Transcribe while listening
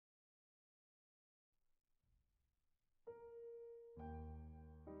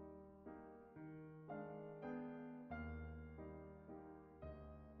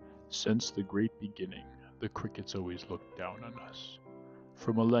Since the great beginning, the crickets always looked down on us.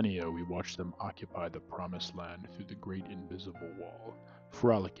 For millennia, we watched them occupy the promised land through the great invisible wall,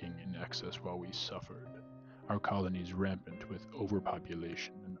 frolicking in excess while we suffered, our colonies rampant with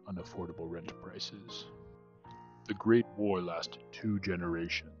overpopulation and unaffordable rent prices. The Great War lasted 2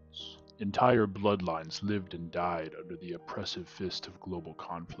 generations. Entire bloodlines lived and died under the oppressive fist of global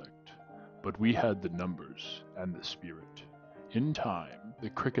conflict. But we had the numbers and the spirit. In time, the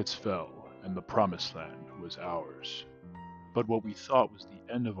crickets fell, and the promised land was ours. But what we thought was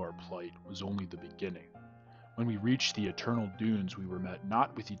the end of our plight was only the beginning. When we reached the eternal dunes, we were met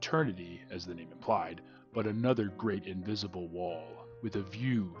not with eternity, as the name implied, but another great invisible wall, with a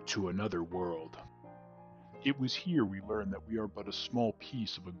view to another world. It was here we learned that we are but a small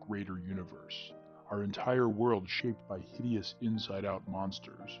piece of a greater universe, our entire world shaped by hideous inside-out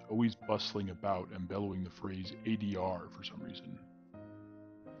monsters, always bustling about and bellowing the phrase ADR for some reason.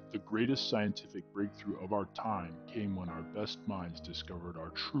 The greatest scientific breakthrough of our time came when our best minds discovered our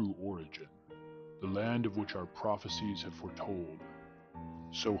true origin, the land of which our prophecies have foretold.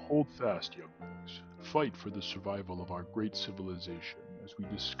 So hold fast, young folks. Fight for the survival of our great civilization as we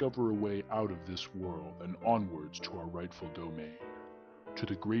discover a way out of this world and onwards to our rightful domain, to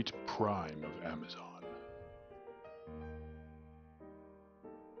the great prime of Amazon.